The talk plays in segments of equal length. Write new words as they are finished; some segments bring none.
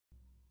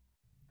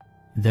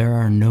there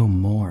are no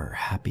more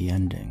happy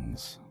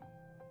endings.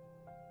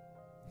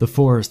 The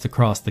forest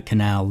across the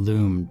canal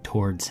loomed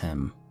towards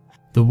him.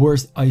 The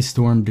worst ice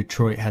storm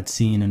Detroit had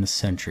seen in a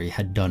century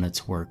had done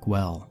its work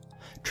well,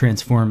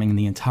 transforming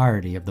the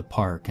entirety of the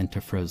park into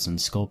frozen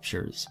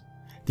sculptures.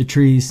 The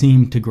trees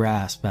seemed to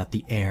grasp at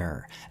the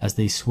air as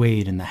they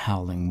swayed in the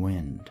howling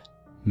wind.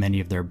 Many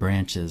of their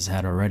branches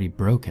had already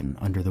broken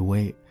under the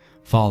weight,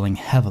 falling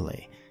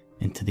heavily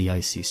into the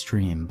icy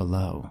stream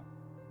below.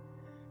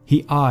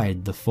 He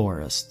eyed the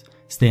forest,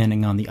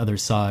 standing on the other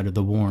side of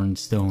the worn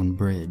stone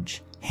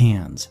bridge,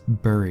 hands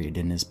buried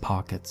in his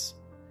pockets.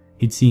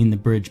 He'd seen the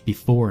bridge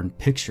before in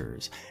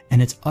pictures,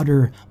 and its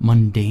utter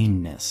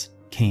mundaneness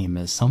came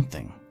as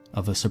something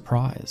of a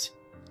surprise.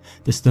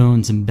 The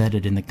stones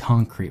embedded in the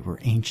concrete were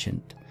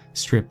ancient,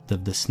 stripped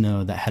of the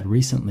snow that had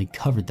recently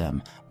covered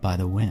them by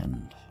the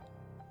wind.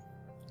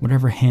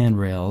 Whatever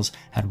handrails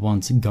had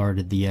once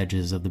guarded the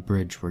edges of the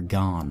bridge were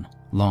gone,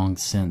 long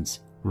since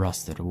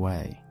rusted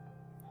away.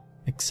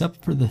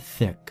 Except for the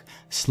thick,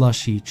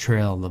 slushy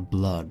trail of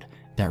blood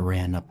that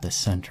ran up the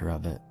center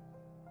of it,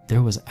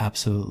 there was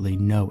absolutely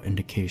no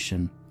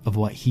indication of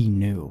what he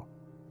knew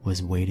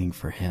was waiting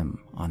for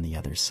him on the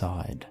other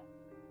side.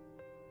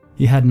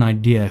 He had an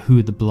idea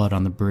who the blood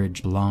on the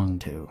bridge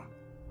belonged to.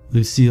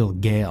 Lucille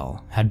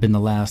Gale had been the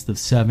last of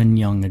 7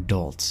 young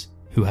adults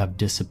who have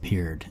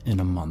disappeared in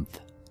a month.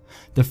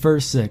 The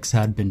first 6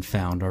 had been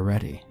found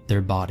already,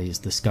 their bodies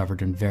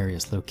discovered in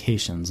various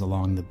locations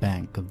along the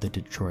bank of the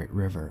Detroit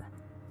River.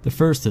 The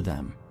first of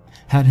them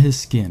had his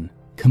skin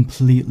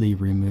completely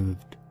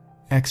removed,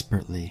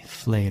 expertly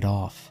flayed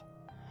off.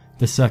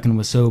 The second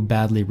was so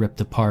badly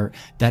ripped apart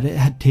that it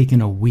had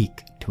taken a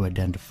week to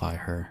identify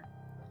her.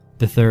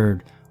 The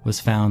third was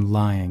found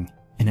lying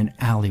in an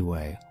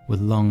alleyway with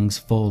lungs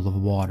full of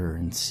water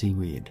and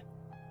seaweed,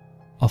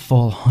 a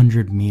full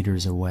 100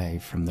 meters away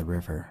from the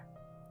river.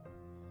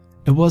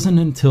 It wasn't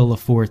until a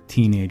 4th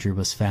teenager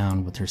was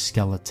found with her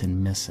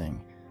skeleton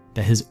missing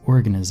that his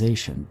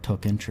organization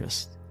took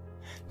interest.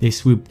 They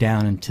swooped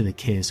down into the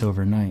case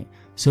overnight,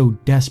 so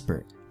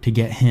desperate to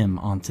get him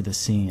onto the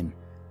scene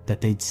that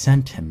they'd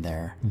sent him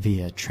there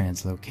via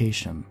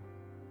translocation.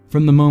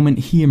 From the moment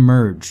he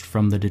emerged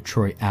from the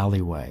Detroit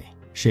alleyway,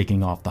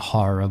 shaking off the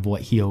horror of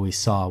what he always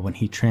saw when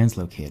he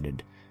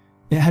translocated,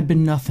 it had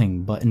been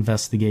nothing but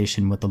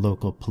investigation with the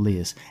local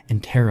police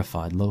and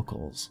terrified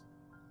locals.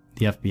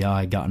 The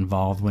FBI got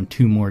involved when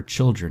 2 more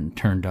children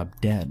turned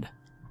up dead,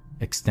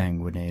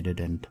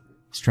 exsanguinated and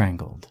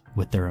strangled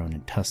with their own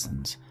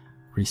intestines,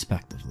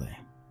 respectively.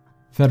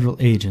 Federal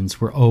agents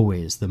were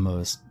always the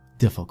most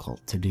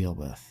difficult to deal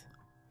with.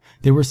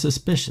 They were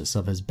suspicious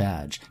of his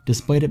badge,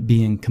 despite it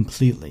being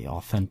completely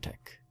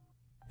authentic.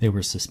 They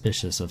were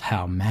suspicious of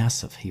how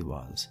massive he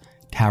was,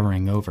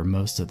 towering over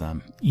most of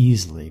them,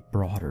 easily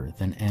broader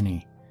than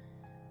any.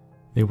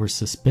 They were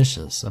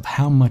suspicious of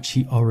how much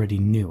he already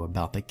knew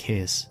about the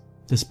case,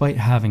 despite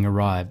having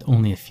arrived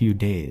only a few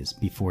days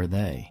before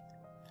they.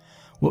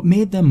 What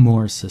made them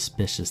more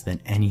suspicious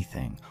than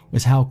anything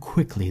was how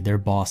quickly their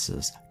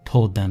bosses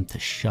told them to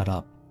shut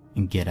up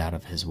and get out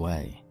of his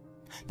way.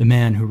 The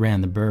man who ran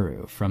the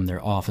borough from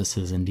their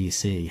offices in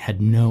DC had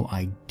no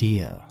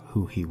idea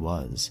who he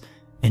was,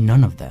 and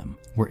none of them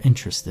were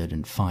interested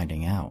in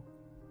finding out.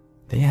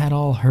 They had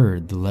all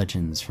heard the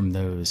legends from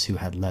those who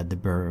had led the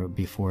borough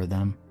before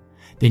them.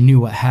 They knew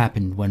what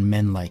happened when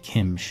men like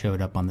him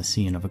showed up on the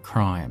scene of a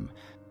crime.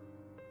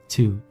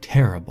 Too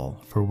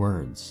terrible for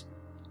words.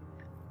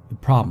 The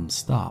problem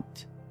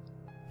stopped,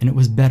 and it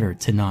was better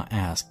to not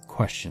ask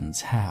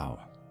questions how.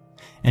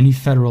 Any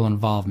federal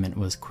involvement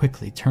was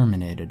quickly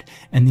terminated,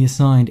 and the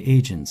assigned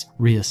agents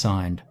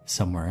reassigned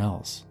somewhere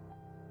else.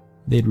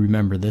 They'd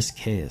remember this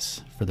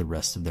case for the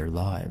rest of their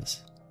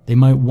lives. They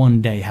might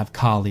one day have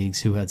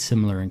colleagues who had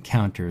similar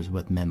encounters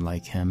with men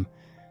like him,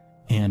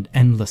 and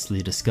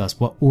endlessly discuss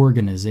what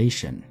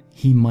organization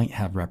he might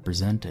have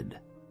represented.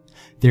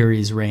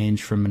 Theories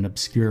range from an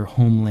obscure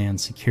Homeland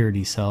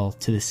Security cell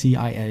to the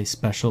CIA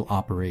Special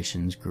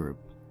Operations Group.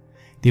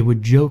 They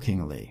would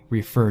jokingly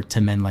refer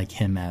to men like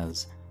him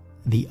as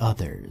the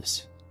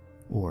others,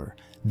 or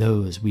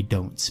those we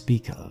don't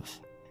speak of,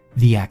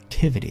 the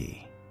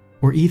activity,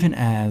 or even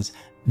as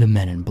the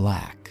men in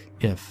black,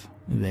 if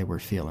they were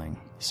feeling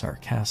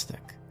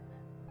sarcastic.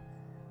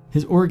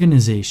 His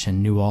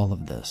organization knew all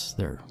of this.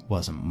 There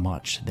wasn't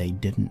much they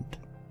didn't.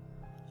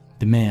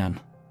 The man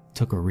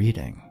took a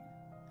reading.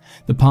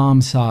 The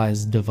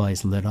palm-sized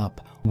device lit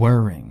up,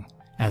 whirring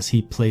as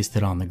he placed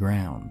it on the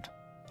ground.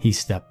 He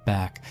stepped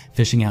back,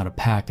 fishing out a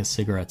pack of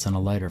cigarettes and a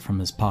lighter from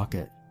his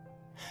pocket.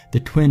 The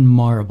twin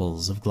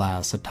marbles of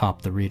glass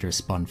atop the reader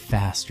spun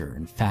faster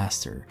and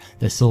faster,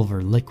 the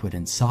silver liquid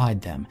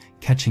inside them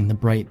catching the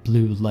bright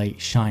blue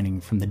light shining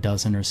from the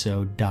dozen or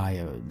so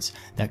diodes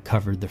that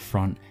covered the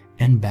front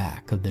and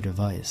back of the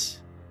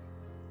device.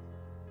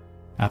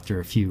 After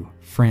a few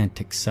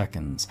frantic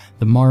seconds,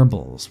 the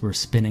marbles were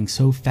spinning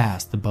so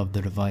fast above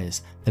the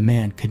device the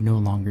man could no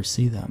longer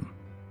see them.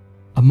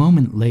 A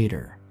moment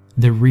later,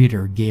 the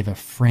reader gave a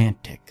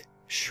frantic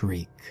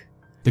shriek.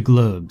 The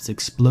globes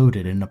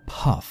exploded in a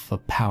puff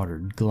of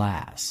powdered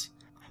glass,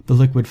 the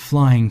liquid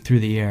flying through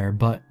the air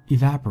but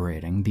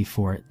evaporating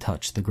before it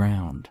touched the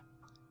ground.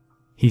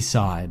 He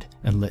sighed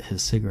and lit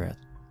his cigarette.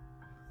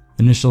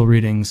 Initial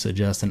readings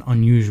suggest an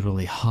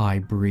unusually high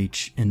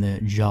breach in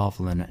the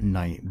Javelin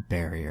Night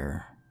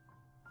barrier,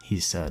 he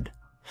said.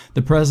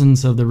 The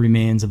presence of the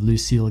remains of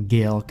Lucille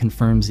Gale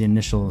confirms the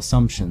initial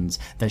assumptions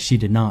that she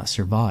did not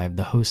survive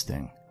the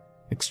hosting.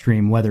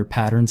 Extreme weather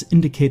patterns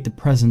indicate the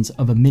presence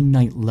of a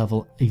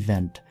midnight-level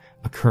event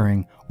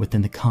occurring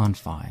within the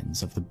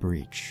confines of the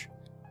breach.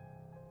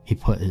 He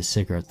put his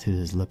cigarette to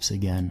his lips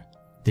again.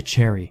 The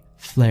cherry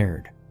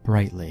flared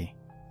brightly,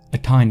 a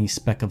tiny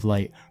speck of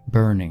light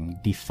burning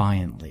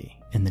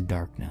defiantly in the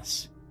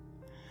darkness.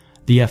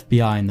 The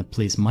FBI and the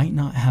police might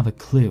not have a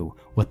clue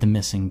what the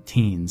missing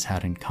teens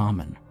had in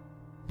common,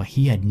 but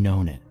he had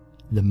known it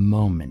the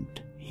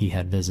moment he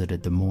had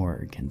visited the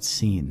morgue and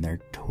seen their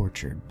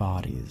tortured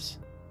bodies.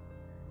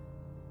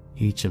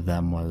 Each of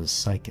them was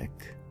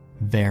psychic,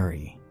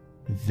 very,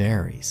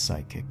 very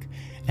psychic,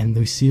 and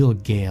Lucille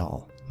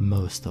Gale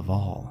most of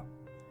all.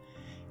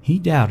 He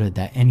doubted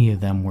that any of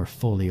them were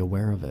fully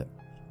aware of it.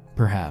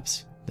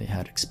 Perhaps they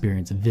had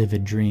experienced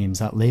vivid dreams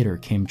that later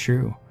came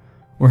true,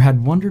 or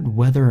had wondered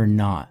whether or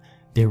not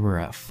they were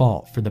at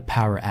fault for the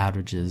power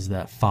outages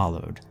that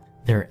followed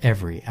their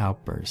every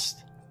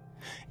outburst.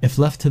 If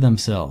left to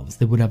themselves,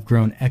 they would have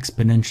grown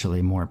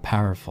exponentially more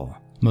powerful,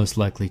 most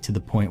likely to the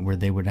point where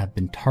they would have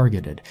been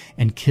targeted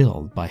and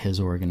killed by his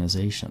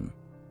organization.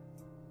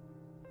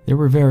 There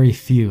were very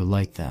few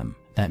like them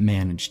that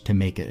managed to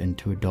make it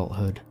into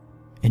adulthood,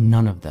 and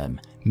none of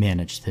them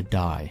managed to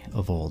die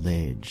of old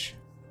age.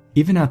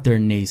 Even at their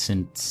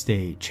nascent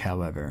stage,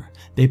 however,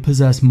 they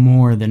possessed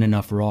more than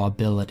enough raw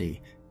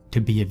ability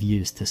to be of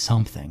use to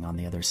something on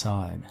the other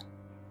side.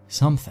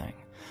 Something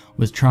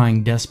was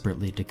trying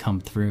desperately to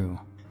come through,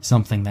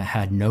 something that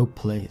had no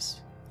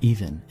place,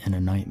 even in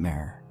a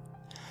nightmare.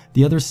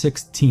 The other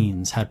 6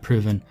 teens had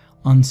proven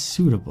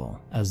unsuitable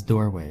as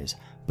doorways,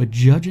 but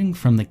judging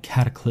from the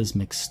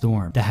cataclysmic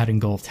storm that had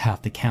engulfed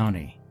half the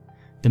county,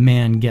 the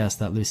man guessed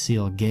that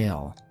Lucille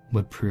Gale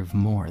would prove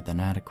more than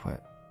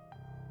adequate.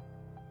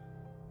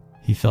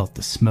 He felt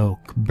the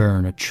smoke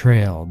burn a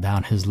trail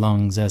down his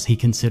lungs as he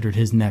considered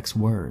his next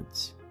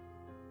words.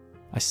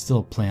 "I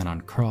still plan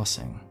on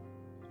crossing,"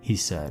 he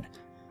said.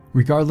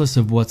 "Regardless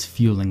of what's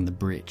fueling the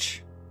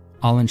breach,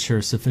 I'll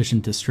ensure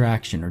sufficient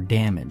distraction or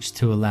damage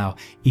to allow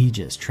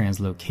Aegis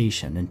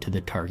translocation into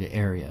the target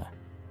area.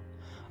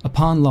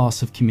 Upon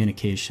loss of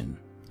communication,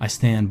 I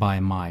stand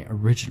by my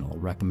original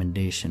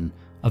recommendation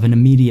of an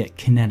immediate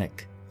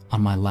kinetic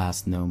on my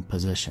last known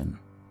position."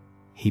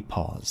 He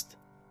paused.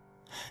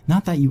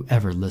 "Not that you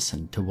ever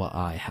listened to what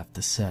I have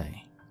to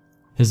say."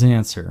 His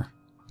answer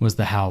was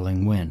the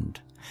howling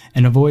wind,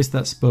 and a voice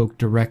that spoke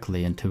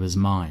directly into his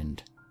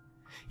mind.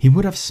 He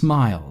would have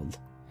smiled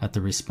at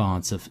the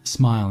response if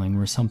smiling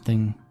were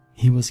something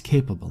he was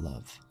capable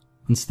of.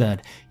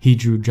 Instead, he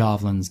drew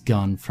Javelin's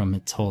gun from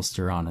its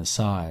holster on his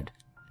side,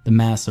 the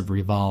massive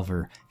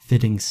revolver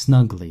fitting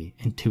snugly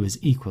into his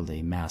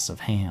equally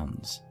massive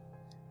hands.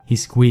 He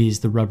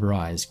squeezed the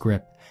rubberized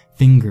grip,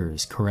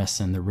 fingers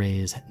caressing the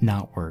raised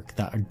knotwork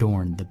that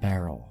adorned the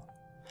barrel.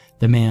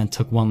 The man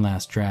took one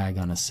last drag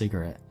on a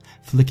cigarette,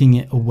 flicking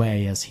it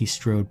away as he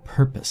strode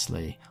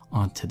purposely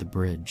onto the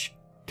bridge,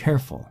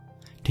 careful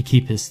to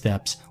keep his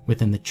steps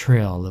within the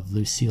trail of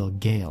Lucille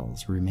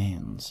Gale's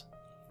remains.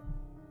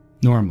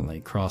 Normally,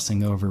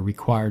 crossing over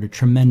required a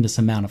tremendous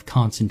amount of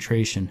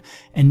concentration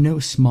and no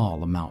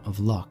small amount of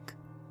luck.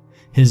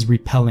 His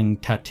repelling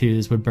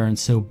tattoos would burn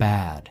so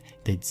bad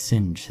they'd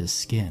singe his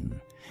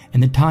skin,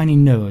 and the tiny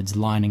nodes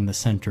lining the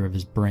center of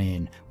his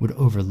brain would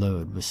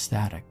overload with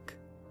static.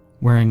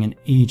 Wearing an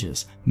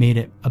Aegis made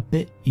it a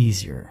bit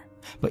easier,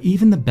 but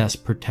even the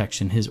best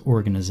protection his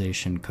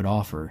organization could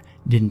offer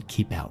didn't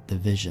keep out the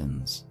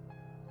visions.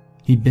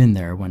 He'd been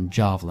there when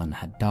Javelin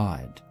had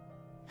died,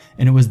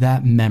 and it was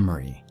that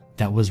memory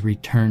that was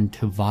returned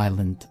to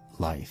violent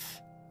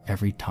life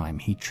every time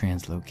he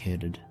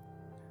translocated.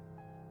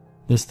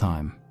 This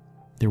time,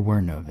 there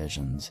were no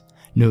visions,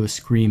 no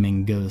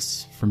screaming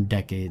ghosts from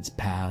decades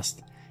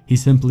past. He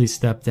simply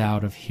stepped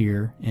out of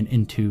here and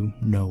into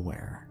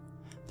nowhere,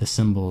 the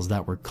symbols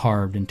that were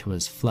carved into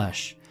his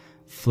flesh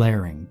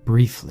flaring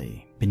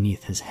briefly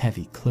beneath his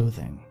heavy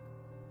clothing.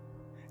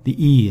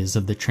 The ease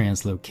of the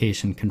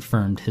translocation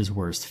confirmed his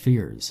worst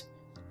fears.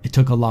 It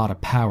took a lot of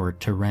power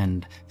to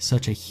rend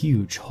such a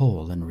huge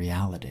hole in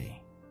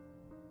reality.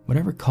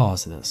 Whatever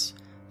caused this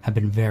had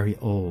been very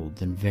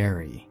old and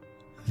very,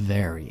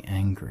 very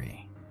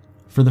angry.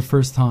 For the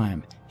first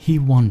time, he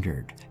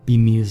wondered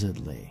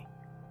bemusedly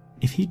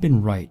if he'd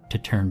been right to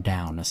turn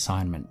down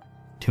assignment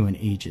to an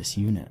Aegis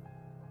unit.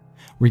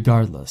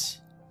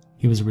 Regardless,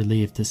 he was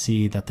relieved to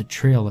see that the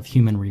trail of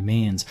human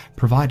remains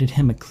provided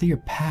him a clear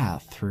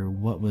path through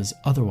what was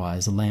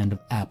otherwise a land of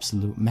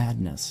absolute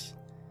madness.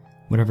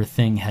 Whatever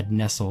thing had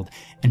nestled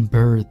and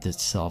birthed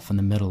itself in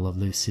the middle of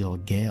Lucille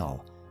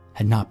Gale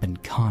had not been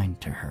kind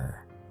to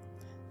her.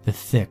 The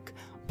thick,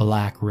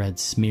 black-red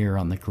smear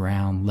on the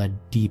ground led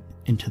deep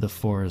into the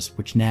forest,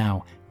 which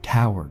now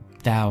towered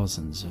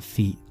thousands of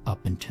feet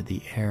up into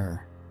the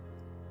air.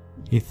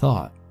 He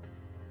thought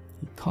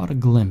he caught a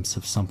glimpse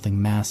of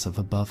something massive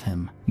above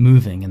him,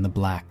 moving in the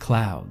black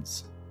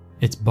clouds,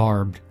 its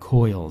barbed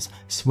coils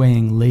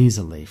swaying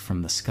lazily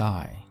from the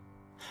sky.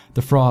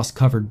 The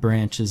frost-covered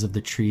branches of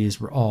the trees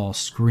were all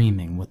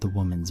screaming with the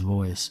woman's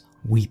voice,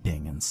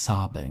 weeping and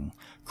sobbing,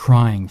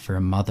 crying for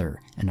a mother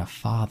and a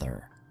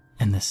father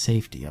and the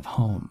safety of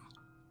home.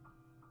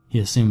 He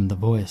assumed the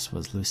voice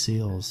was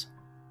Lucille's.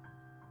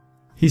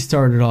 He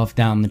started off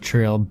down the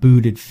trail,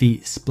 booted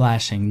feet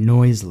splashing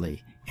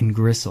noisily in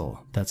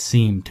gristle that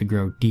seemed to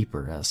grow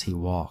deeper as he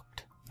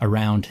walked.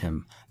 Around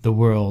him, the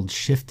world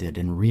shifted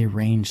and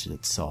rearranged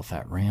itself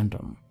at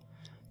random.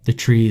 The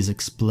trees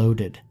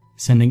exploded,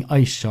 sending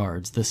ice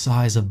shards the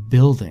size of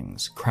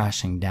buildings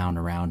crashing down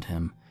around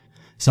him.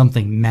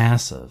 Something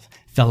massive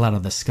fell out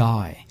of the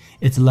sky,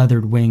 its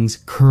leathered wings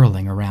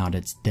curling around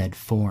its dead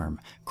form,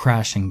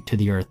 crashing to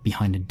the earth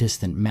behind a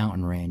distant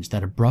mountain range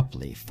that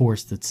abruptly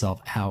forced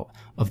itself out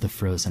of the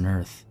frozen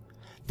earth.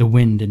 The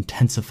wind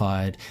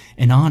intensified,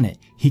 and on it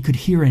he could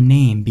hear a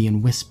name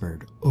being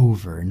whispered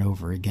over and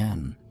over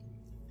again.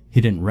 He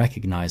didn't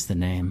recognize the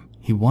name.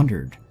 He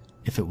wondered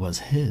if it was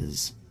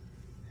his.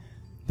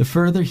 The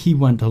further he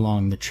went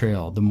along the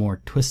trail, the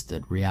more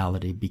twisted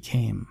reality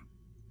became.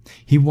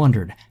 He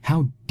wondered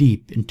how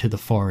deep into the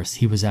forest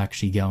he was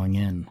actually going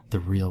in, the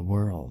real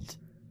world.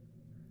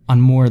 On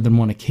more than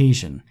one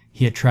occasion,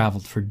 he had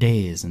traveled for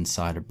days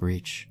inside a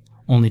breach,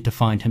 only to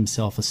find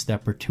himself a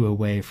step or two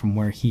away from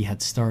where he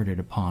had started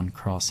upon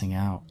crossing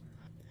out.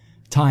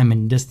 Time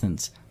and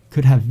distance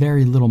could have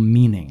very little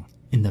meaning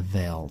in the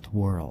veiled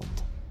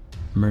world.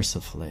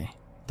 Mercifully,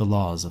 the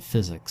laws of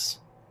physics,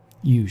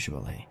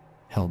 usually,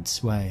 held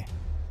sway,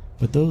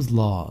 but those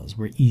laws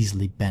were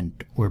easily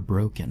bent or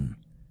broken,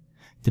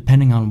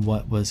 depending on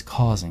what was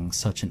causing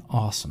such an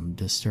awesome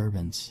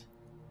disturbance.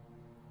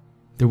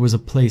 There was a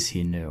place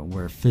he knew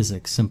where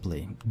physics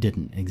simply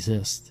didn't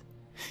exist.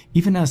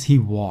 Even as he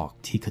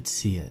walked, he could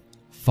see it,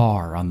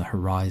 far on the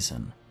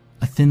horizon,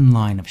 a thin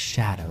line of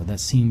shadow that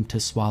seemed to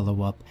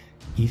swallow up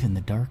even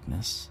the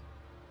darkness.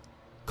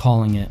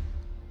 Calling it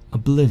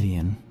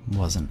oblivion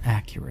wasn't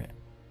accurate.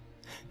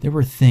 There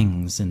were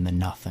things in the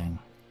nothing,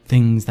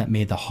 things that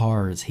made the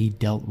horrors he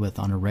dealt with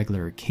on a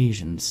regular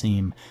occasion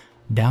seem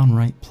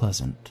downright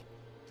pleasant.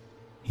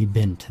 He'd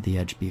been to the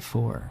edge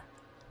before,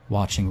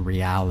 watching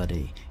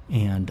reality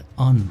and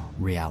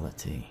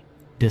unreality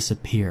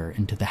disappear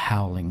into the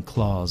howling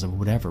claws of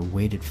whatever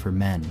waited for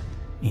men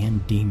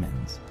and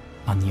demons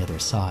on the other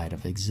side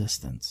of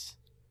existence.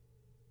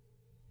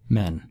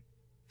 Men,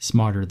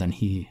 smarter than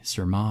he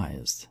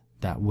surmised,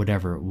 that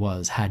whatever it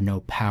was had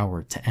no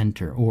power to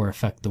enter or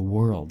affect the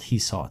world he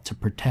sought to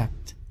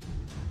protect.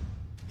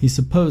 He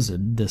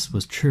supposed this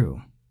was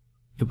true.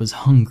 It was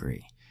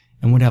hungry,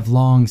 and would have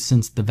long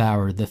since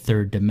devoured the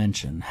third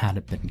dimension had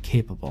it been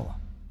capable.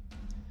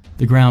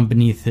 The ground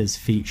beneath his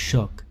feet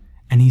shook,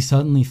 and he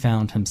suddenly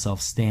found himself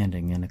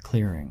standing in a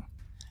clearing.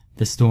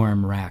 The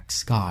storm-racked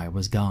sky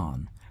was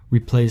gone,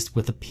 replaced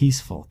with a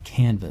peaceful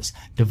canvas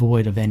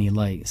devoid of any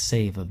light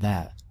save of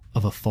that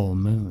of a full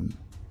moon.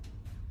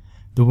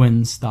 The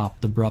wind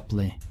stopped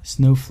abruptly.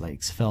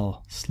 Snowflakes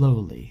fell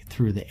slowly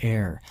through the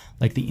air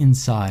like the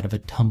inside of a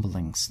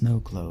tumbling snow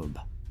globe.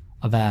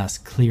 A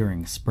vast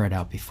clearing spread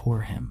out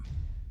before him,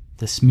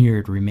 the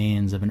smeared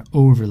remains of an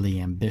overly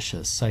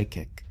ambitious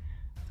psychic,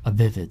 a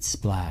vivid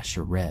splash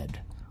of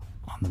red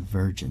on the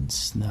virgin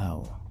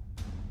snow.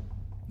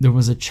 There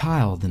was a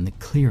child in the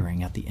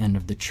clearing at the end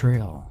of the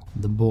trail.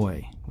 The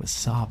boy was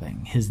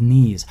sobbing, his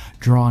knees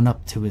drawn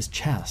up to his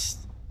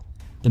chest.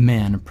 The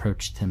man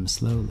approached him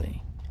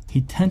slowly.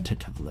 He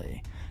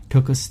tentatively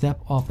took a step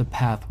off the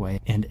pathway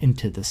and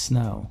into the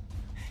snow.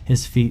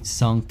 His feet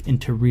sunk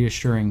into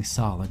reassuring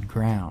solid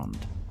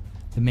ground.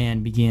 The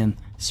man began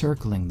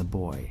circling the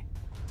boy,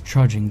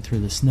 trudging through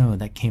the snow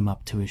that came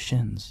up to his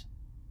shins.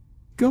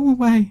 "Go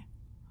away,"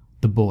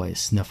 the boy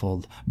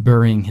sniffled,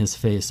 burying his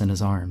face in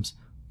his arms.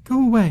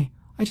 "Go away.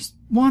 I just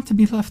want to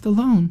be left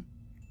alone."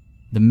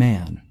 The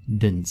man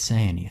didn't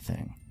say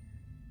anything.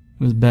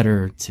 It was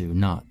better to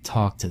not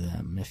talk to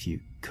them if you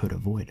could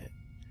avoid it.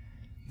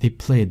 They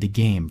played the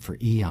game for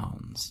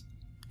eons.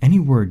 Any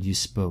word you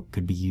spoke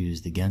could be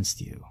used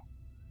against you.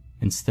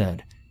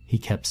 Instead, he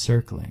kept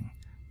circling,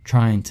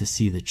 trying to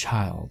see the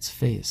child's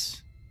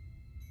face.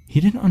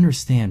 He didn't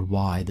understand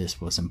why this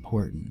was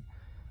important,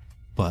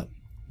 but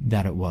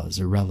that it was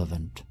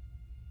irrelevant.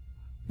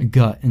 A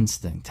gut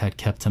instinct had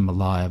kept him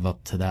alive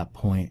up to that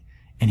point,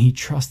 and he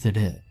trusted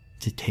it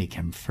to take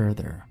him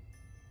further.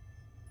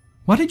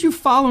 "Why did you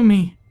follow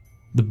me?"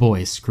 the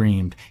boy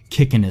screamed,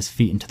 kicking his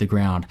feet into the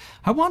ground.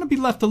 "I want to be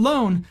left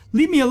alone.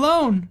 Leave me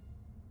alone."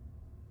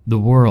 The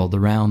world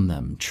around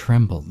them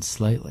trembled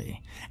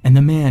slightly, and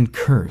the man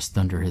cursed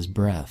under his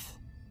breath.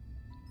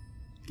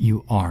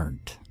 "You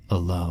aren't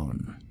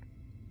alone,"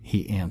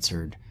 he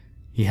answered.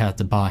 He had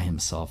to buy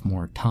himself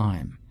more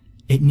time.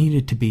 It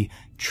needed to be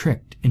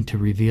tricked into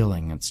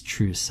revealing its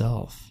true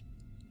self.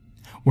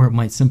 or it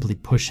might simply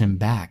push him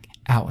back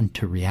out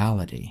into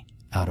reality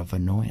out of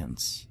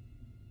annoyance.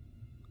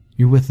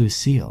 You're with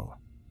Lucille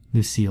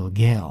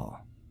Gale.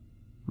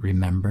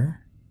 Remember?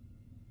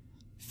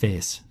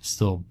 Face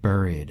still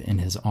buried in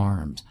his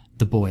arms,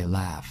 the boy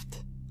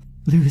laughed.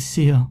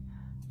 Lucille.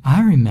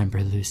 I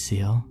remember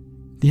Lucille.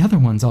 The other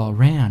ones all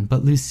ran,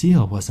 but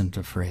Lucille wasn't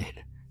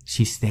afraid.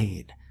 She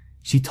stayed.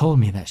 She told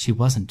me that she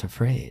wasn't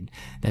afraid,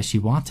 that she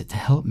wanted to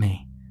help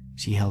me.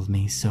 She held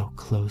me so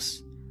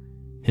close.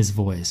 His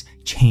voice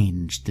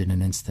changed in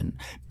an instant,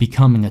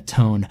 becoming a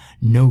tone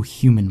no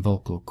human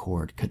vocal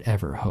cord could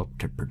ever hope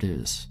to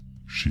produce.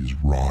 She's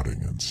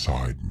rotting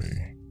inside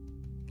me.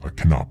 I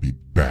cannot be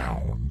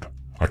bound.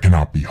 I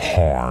cannot be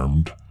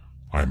harmed.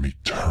 I'm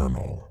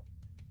eternal.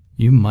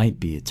 You might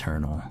be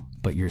eternal,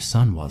 but your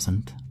son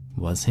wasn't,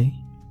 was he?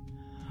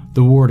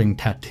 The warding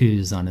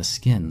tattoos on his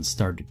skin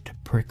started to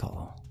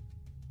prickle.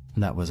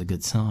 That was a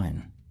good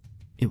sign.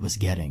 It was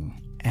getting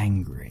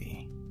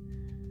angry.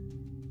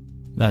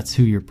 That's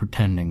who you're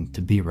pretending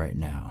to be right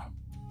now.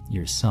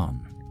 Your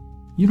son.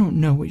 You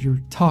don't know what you're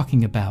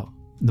talking about,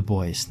 the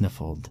boy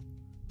sniffled.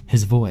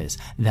 His voice,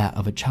 that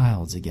of a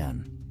child's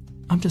again.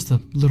 I'm just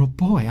a little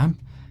boy. I'm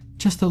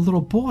just a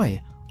little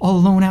boy, all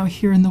alone out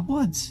here in the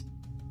woods.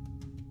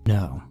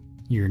 No,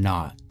 you're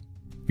not.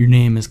 Your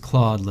name is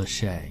Claude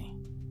Lachey,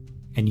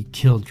 and you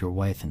killed your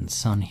wife and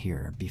son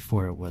here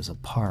before it was a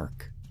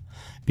park.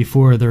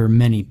 Before there were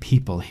many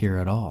people here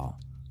at all.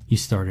 You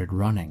started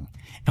running,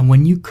 and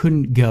when you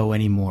couldn't go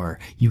anymore,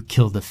 you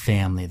killed a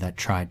family that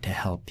tried to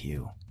help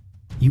you.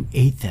 You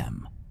ate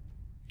them.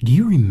 Do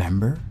you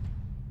remember?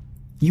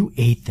 You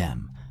ate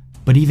them,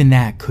 but even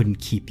that couldn't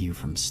keep you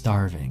from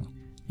starving.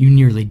 You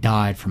nearly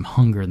died from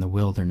hunger in the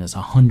wilderness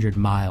 100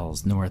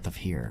 miles north of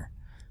here.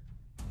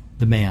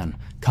 The man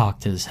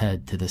cocked his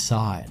head to the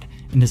side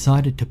and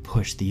decided to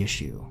push the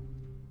issue.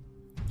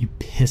 You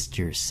pissed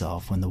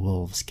yourself when the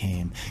wolves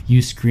came.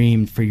 You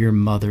screamed for your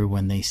mother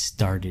when they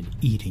started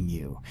eating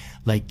you,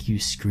 like you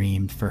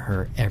screamed for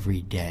her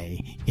every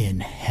day in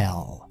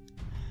hell.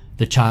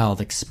 The child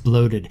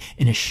exploded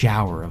in a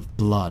shower of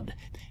blood.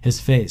 His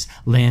face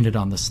landed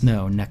on the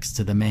snow next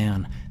to the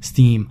man,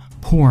 steam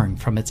pouring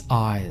from its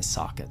eye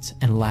sockets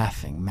and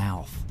laughing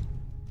mouth.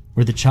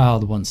 Where the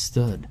child once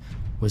stood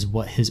was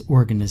what his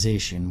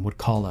organization would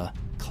call a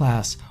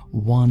Class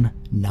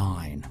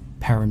 1-9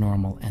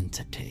 paranormal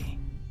entity,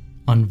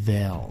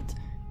 unveiled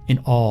in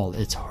all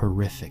its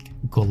horrific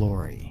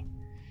glory.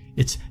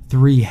 Its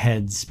 3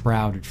 heads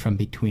sprouted from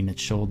between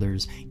its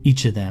shoulders,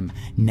 each of them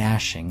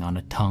gnashing on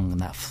a tongue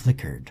that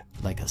flickered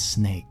like a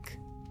snake.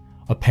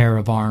 A pair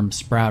of arms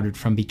sprouted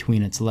from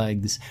between its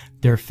legs.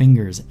 Their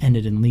fingers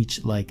ended in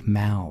leech-like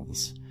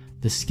mouths.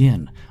 The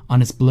skin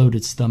on its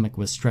bloated stomach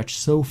was stretched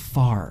so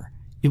far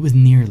it was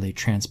nearly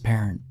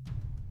transparent.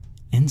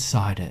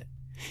 Inside it,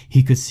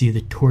 he could see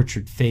the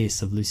tortured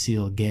face of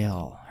Lucille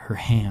Gale, her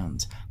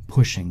hands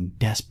pushing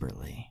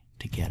desperately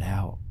to get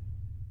out.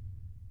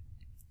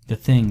 The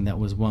thing that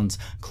was once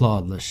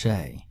Claude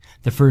Lachey,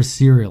 the first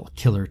serial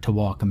killer to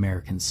walk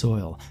American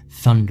soil,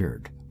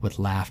 thundered with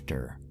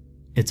laughter.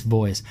 Its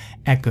voice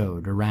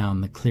echoed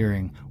around the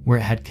clearing where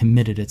it had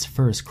committed its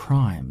first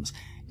crimes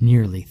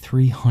nearly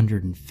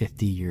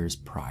 350 years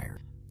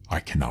prior. I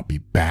cannot be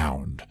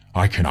bound.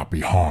 I cannot be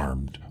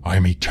harmed. I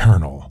am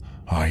eternal.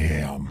 I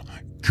am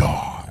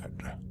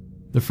God.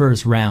 The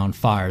first round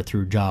fired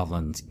through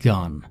Jovelin's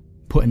gun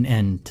put an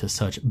end to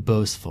such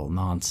boastful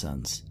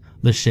nonsense.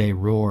 Lachey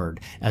roared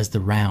as the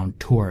round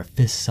tore a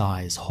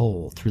fist-sized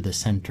hole through the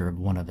center of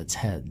one of its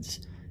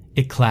heads.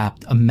 It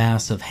clapped a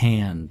massive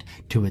hand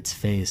to its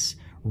face,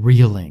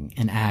 reeling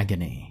in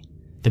agony.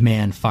 The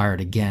man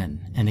fired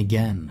again and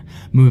again,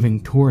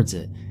 moving towards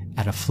it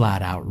at a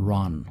flat-out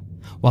run.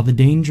 While the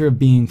danger of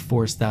being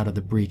forced out of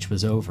the breach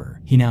was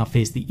over, he now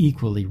faced the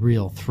equally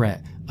real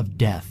threat of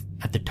death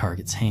at the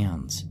target's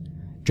hands.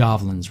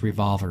 Jovelin's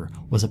revolver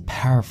was a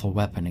powerful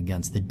weapon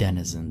against the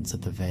denizens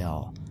of the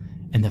Vale,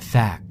 and the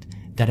fact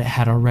that it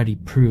had already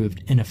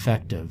proved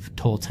ineffective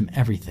told him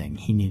everything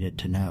he needed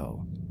to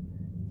know.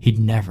 He'd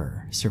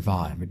never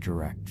survive a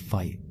direct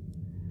fight.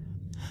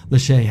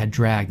 Lachey had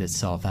dragged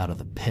itself out of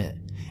the pit,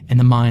 and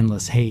the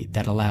mindless hate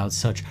that allowed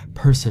such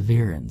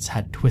perseverance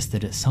had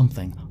twisted it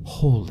something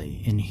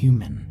wholly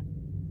inhuman.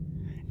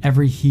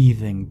 Every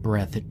heaving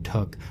breath it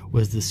took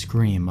was the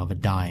scream of a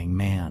dying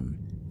man.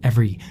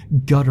 Every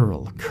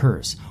guttural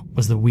curse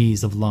was the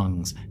wheeze of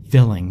lungs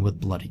filling with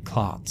bloody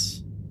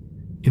clots.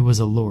 It was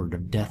a lord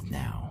of death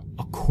now,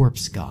 a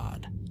corpse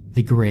god,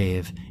 the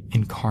grave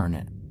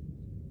incarnate.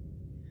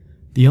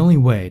 The only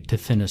way to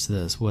finish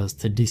this was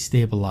to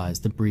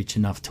destabilize the breach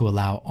enough to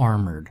allow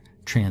armored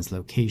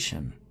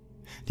translocation.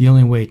 The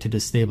only way to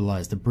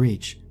destabilize the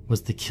breach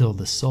was to kill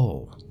the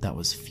soul that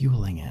was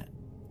fueling it.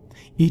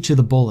 Each of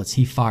the bullets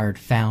he fired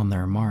found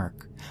their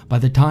mark. By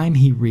the time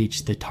he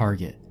reached the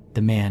target,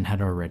 the man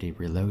had already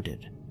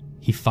reloaded.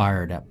 He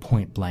fired at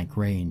point-blank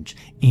range,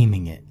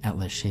 aiming it at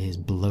Lachey's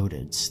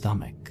bloated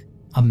stomach.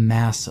 A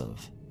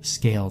massive,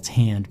 scaled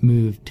hand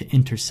moved to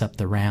intercept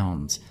the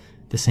rounds,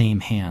 The same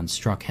hand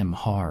struck him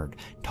hard,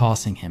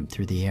 tossing him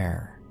through the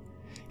air.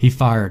 He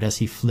fired as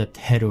he flipped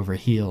head over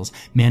heels,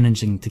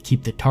 managing to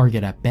keep the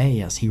target at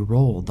bay as he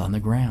rolled on the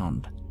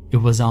ground. It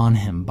was on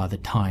him by the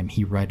time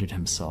he righted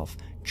himself,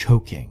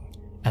 choking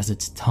as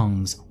its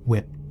tongues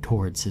whipped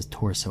towards his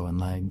torso and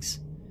legs.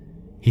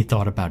 He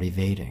thought about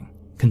evading,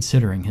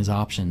 considering his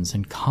options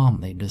and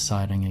calmly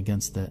deciding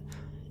against it.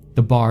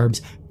 The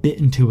barbs bit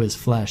into his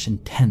flesh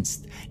and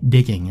tensed,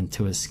 digging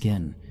into his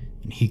skin,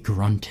 and he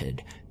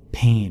grunted,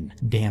 pain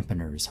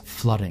dampeners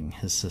flooding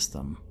his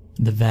system.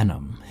 The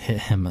venom hit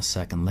him a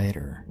second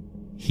later.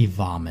 He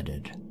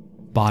vomited,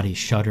 body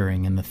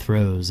shuddering in the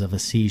throes of a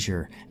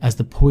seizure as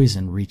the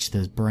poison reached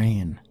his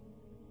brain.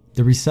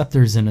 The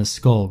receptors in his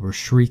skull were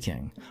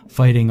shrieking,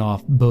 fighting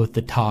off both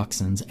the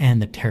toxins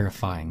and the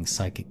terrifying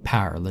psychic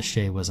power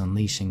Lachey was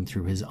unleashing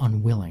through his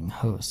unwilling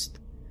host.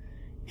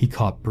 He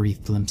caught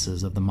brief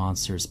glimpses of the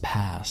monster's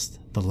past,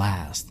 the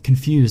last,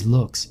 confused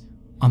looks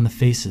on the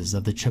faces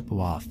of the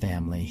Chippewa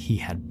family he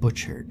had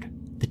butchered,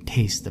 the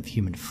taste of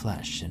human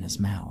flesh in his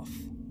mouth.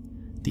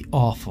 The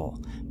awful,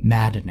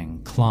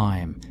 maddening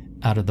climb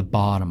out of the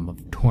bottom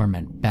of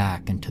torment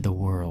back into the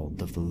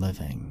world of the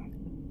living.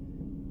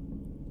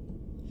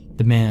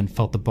 The man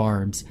felt the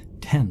barbs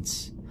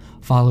tense,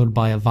 followed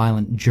by a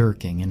violent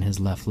jerking in his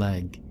left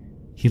leg.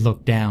 He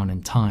looked down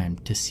in time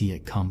to see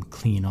it come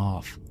clean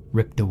off,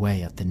 ripped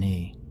away at the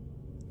knee,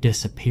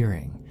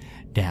 disappearing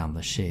down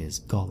Lachey's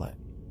gullet.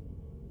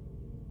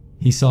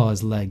 He saw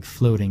his leg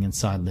floating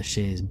inside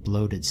Lachey's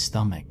bloated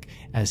stomach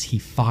as he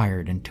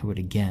fired into it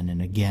again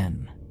and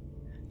again.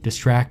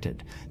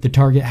 Distracted, the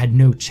target had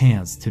no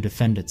chance to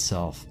defend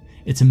itself.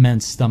 Its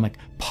immense stomach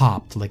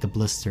popped like a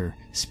blister,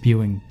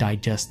 spewing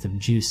digestive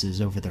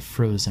juices over the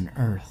frozen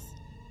earth.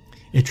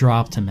 It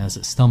dropped him as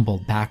it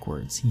stumbled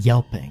backwards,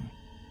 yelping.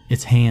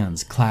 Its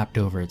hands clapped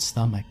over its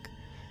stomach.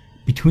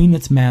 Between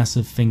its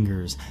massive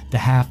fingers, the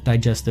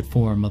half-digested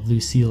form of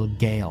Lucille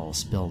Gale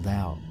spilled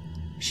out.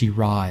 She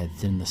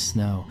writhed in the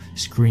snow,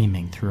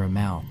 screaming through a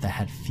mouth that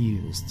had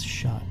fused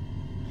shut.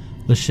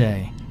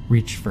 Lachey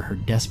reached for her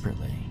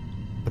desperately,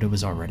 but it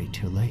was already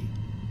too late.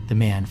 The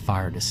man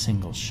fired a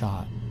single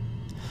shot.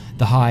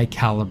 The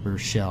high-caliber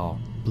shell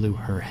blew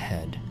her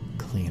head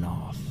clean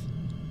off.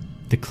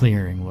 The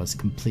clearing was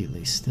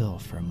completely still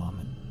for a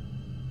moment.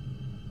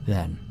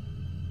 Then,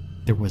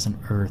 there was an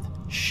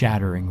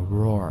earth-shattering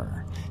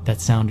roar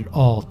that sounded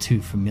all too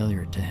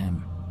familiar to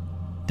him.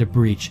 The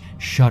breach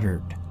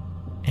shuddered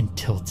and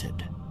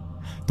tilted.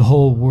 The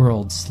whole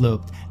world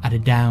sloped at a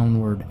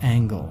downward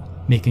angle,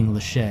 making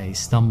Lachey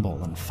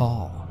stumble and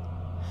fall.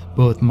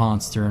 Both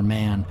monster and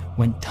man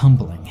went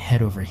tumbling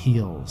head over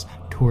heels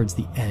towards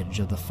the edge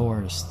of the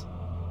forest.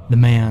 The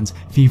man's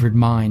fevered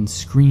mind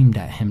screamed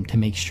at him to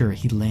make sure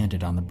he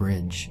landed on the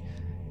bridge.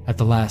 At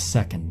the last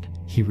second,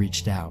 he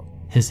reached out,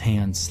 his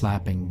hand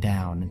slapping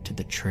down into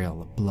the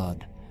trail of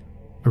blood,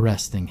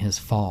 arresting his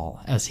fall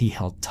as he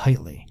held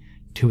tightly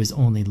to his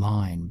only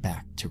line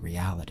back to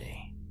reality.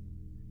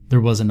 There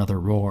was another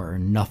roar,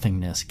 and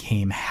nothingness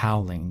came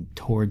howling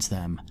towards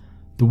them.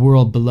 The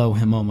world below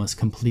him almost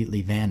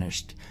completely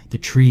vanished, the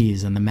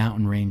trees and the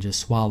mountain ranges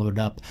swallowed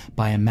up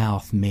by a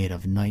mouth made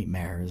of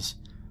nightmares.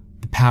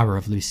 The power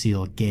of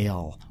Lucille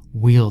Gale,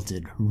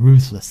 wielded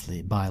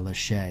ruthlessly by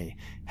Lachey,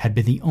 had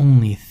been the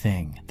only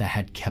thing that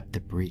had kept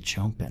the breach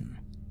open.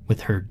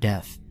 With her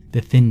death,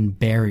 the thin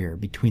barrier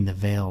between the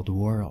veiled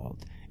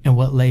world and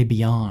what lay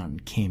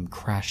beyond came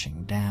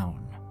crashing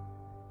down.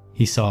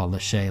 He saw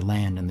Lachey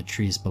land in the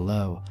trees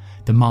below.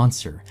 The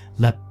monster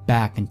leapt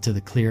back into the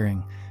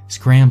clearing,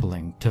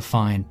 scrambling to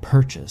find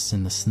purchase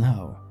in the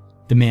snow.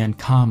 The man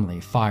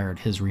calmly fired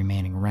his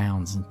remaining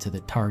rounds into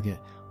the target,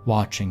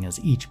 watching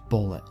as each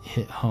bullet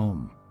hit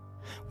home.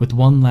 With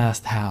one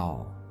last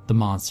howl, the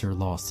monster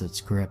lost its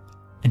grip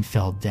and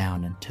fell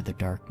down into the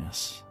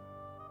darkness.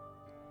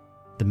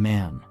 The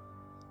man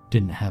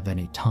didn't have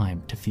any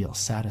time to feel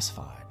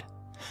satisfied.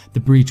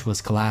 The breach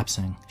was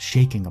collapsing,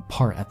 shaking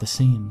apart at the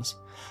seams.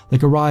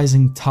 Like a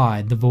rising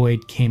tide, the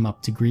void came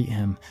up to greet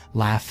him,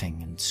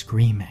 laughing and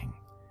screaming.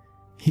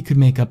 He could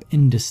make up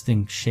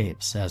indistinct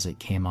shapes as it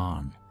came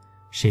on,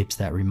 shapes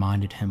that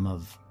reminded him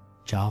of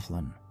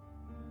Jovelyn.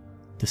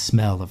 The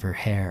smell of her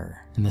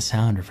hair and the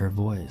sound of her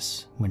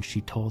voice when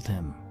she told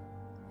him,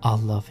 "I'll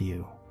love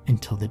you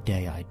until the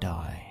day I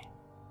die."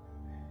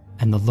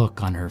 And the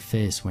look on her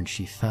face when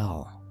she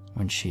fell,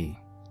 when she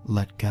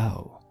let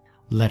go.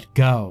 Let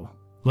go!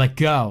 Let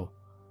go!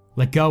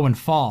 Let go and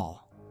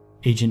fall!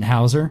 Agent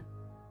Hauser?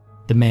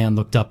 The man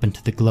looked up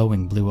into the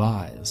glowing blue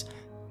eyes.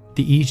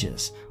 The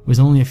Aegis was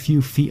only a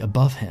few feet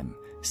above him,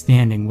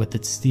 standing with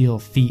its steel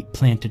feet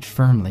planted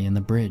firmly in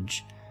the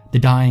bridge. The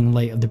dying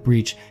light of the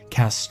breach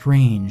cast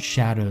strange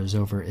shadows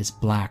over its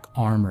black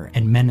armor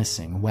and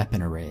menacing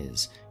weapon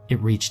arrays.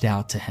 It reached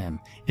out to him,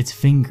 its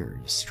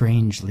fingers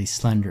strangely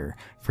slender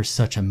for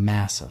such a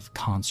massive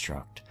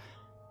construct.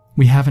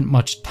 "We haven't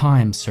much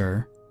time,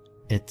 sir,"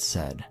 it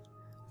said.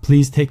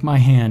 "Please take my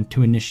hand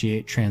to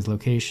initiate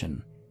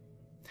translocation."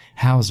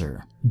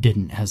 Hauser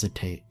didn't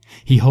hesitate.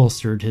 He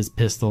holstered his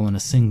pistol in a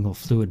single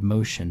fluid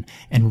motion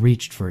and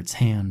reached for its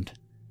hand.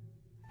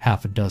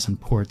 Half a dozen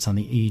ports on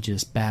the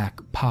Aegis back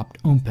popped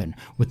open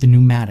with a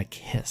pneumatic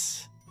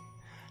hiss.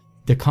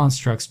 The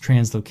construct's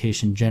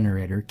translocation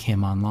generator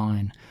came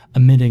online,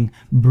 emitting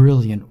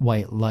brilliant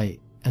white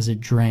light as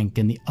it drank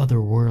in the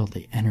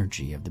otherworldly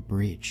energy of the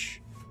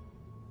breach.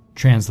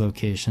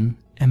 "Translocation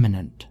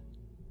imminent,"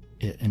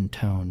 it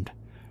intoned.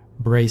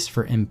 "Brace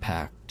for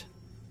impact."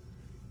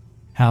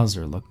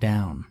 Hauser looked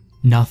down.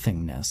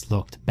 Nothingness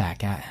looked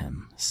back at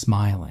him,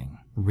 smiling,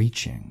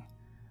 reaching.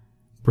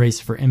 "Brace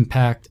for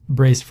impact,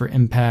 brace for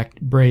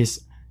impact, brace."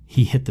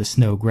 He hit the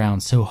snow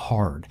ground so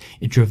hard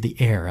it drove the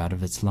air out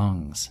of its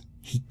lungs.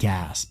 He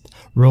gasped,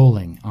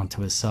 rolling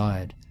onto his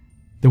side.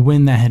 The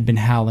wind that had been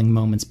howling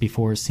moments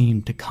before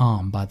seemed to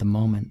calm by the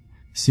moment.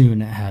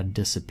 Soon it had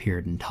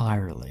disappeared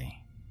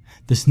entirely.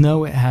 The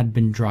snow it had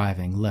been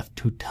driving left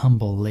to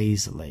tumble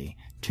lazily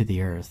to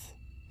the earth.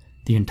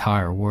 The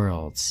entire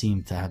world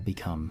seemed to have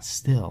become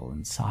still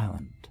and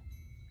silent.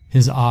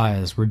 His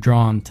eyes were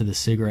drawn to the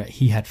cigarette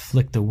he had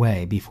flicked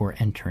away before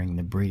entering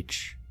the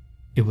breach.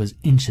 It was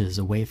inches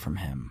away from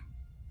him,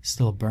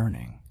 still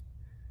burning.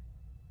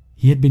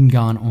 He had been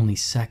gone only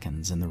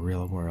seconds in the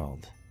real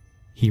world.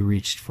 He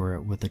reached for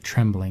it with a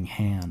trembling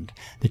hand,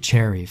 the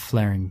cherry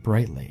flaring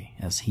brightly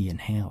as he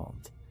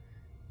inhaled.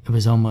 It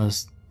was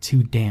almost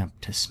too damp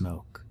to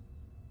smoke,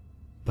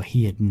 but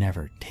he had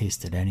never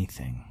tasted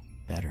anything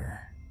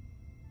better.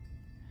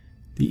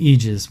 The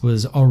Aegis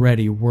was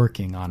already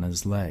working on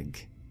his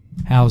leg.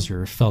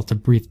 Hauser felt a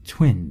brief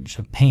twinge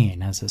of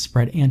pain as it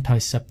spread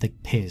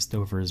antiseptic paste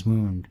over his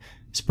wound,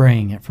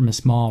 spraying it from a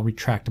small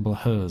retractable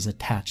hose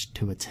attached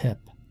to its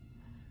hip.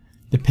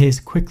 The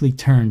paste quickly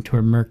turned to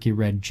a murky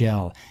red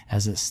gel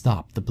as it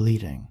stopped the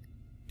bleeding.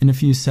 In a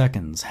few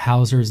seconds,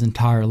 Hauser's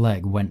entire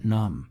leg went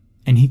numb,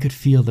 and he could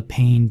feel the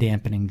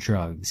pain-dampening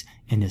drugs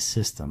in his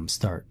system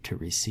start to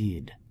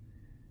recede.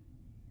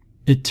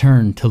 It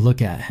turned to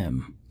look at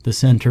him, the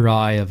center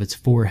eye of its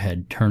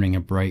forehead turning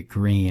a bright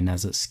green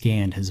as it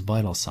scanned his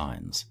vital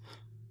signs.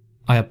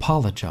 "I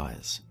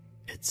apologize,"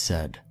 it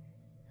said.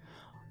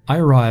 "I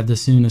arrived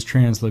as soon as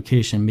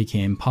translocation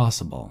became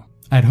possible.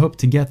 I'd hoped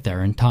to get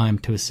there in time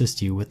to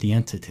assist you with the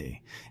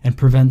entity and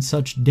prevent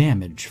such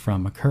damage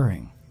from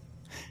occurring."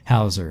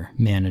 Hauser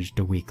managed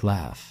a weak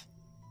laugh.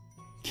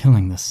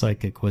 Killing the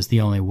psychic was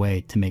the only way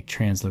to make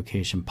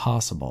translocation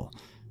possible,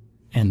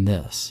 and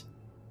this,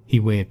 he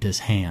waved his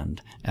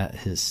hand at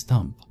his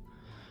stump,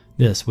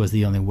 this was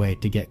the only way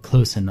to get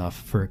close enough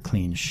for a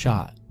clean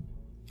shot.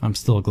 "I'm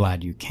still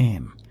glad you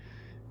came.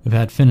 If it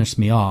had finished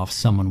me off,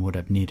 someone would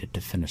have needed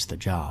to finish the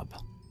job."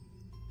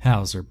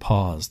 Hauser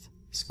paused,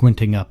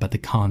 squinting up at the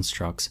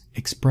construct's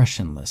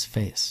expressionless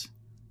face.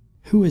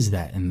 "Who is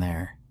that in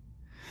there?"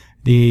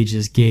 The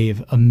Aegis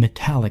gave a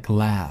metallic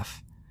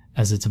laugh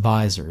as its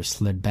visor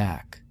slid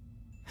back.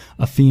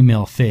 A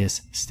female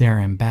face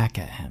staring back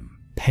at him,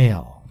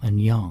 pale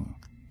and young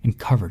and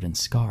covered in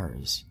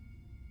scars.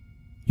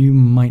 "You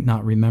might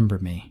not remember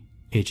me,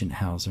 Agent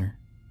Hauser."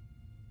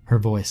 Her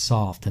voice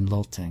soft and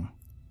lilting.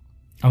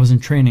 "I was in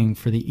training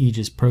for the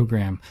Aegis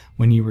program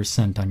when you were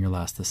sent on your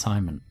last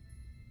assignment."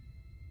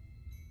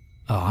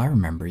 "Oh, I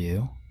remember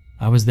you.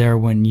 I was there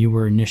when you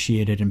were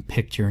initiated and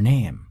picked your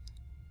name.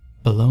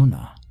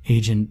 Bologna,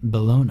 Agent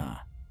Bologna."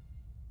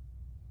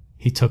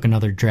 He took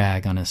another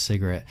drag on his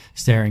cigarette,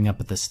 staring up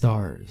at the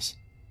stars.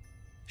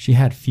 She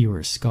had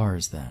fewer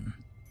scars then.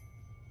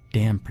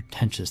 Damn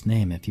pretentious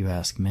name if you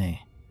ask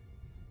me.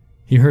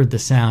 He heard the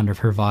sound of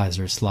her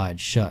visor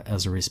slide shut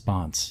as a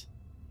response.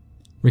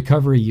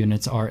 "Recovery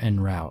units are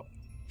en route,"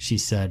 she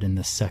said in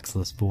the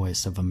sexless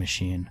voice of a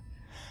machine.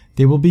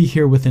 "They will be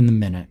here within the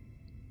minute.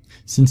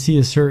 Since he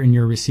is certain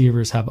your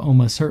receivers have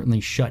almost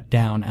certainly shut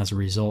down as a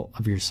result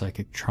of your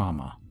psychic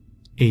trauma,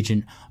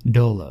 Agent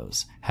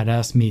Dolos had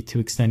asked me to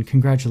extend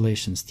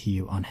congratulations to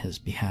you on his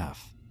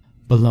behalf."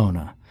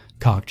 Bologna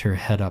cocked her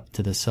head up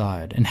to the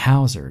side, and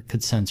Hauser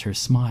could sense her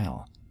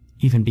smile,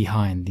 even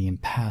behind the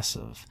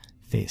impassive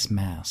face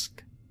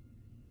mask.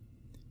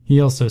 "He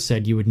also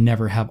said you would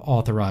never have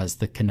authorized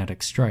the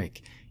kinetic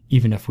strike,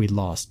 even if we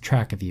lost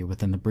track of you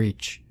within the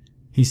breach.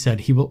 He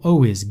said he will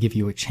always give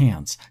you a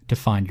chance to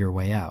find your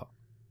way out."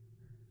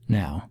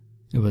 Now,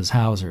 it was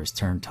Hauser's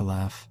turn to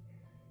laugh.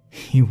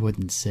 He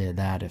wouldn't say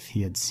that if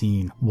he had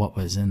seen what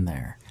was in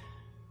there.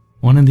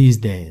 One of these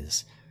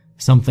days,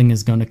 something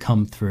is going to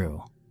come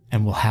through,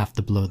 and we'll have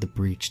to blow the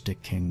breach to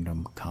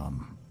Kingdom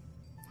Come.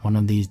 One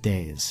of these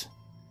days,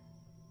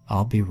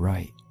 I'll be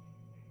right.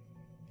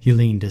 He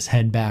leaned his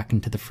head back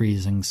into the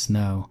freezing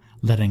snow,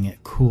 letting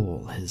it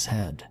cool his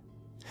head.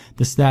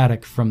 The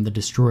static from the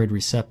destroyed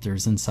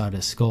receptors inside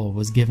his skull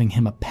was giving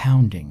him a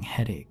pounding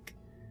headache.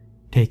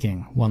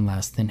 Taking one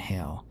last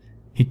inhale,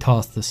 he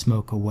tossed the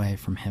smoke away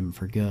from him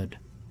for good.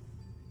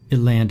 It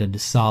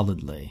landed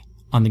solidly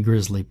on the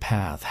grisly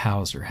path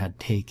Hauser had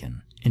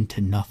taken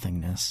into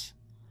nothingness.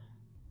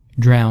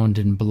 Drowned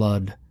in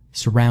blood,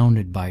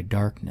 surrounded by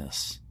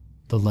darkness,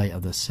 the light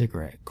of the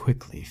cigarette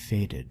quickly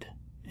faded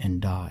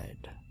and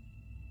died.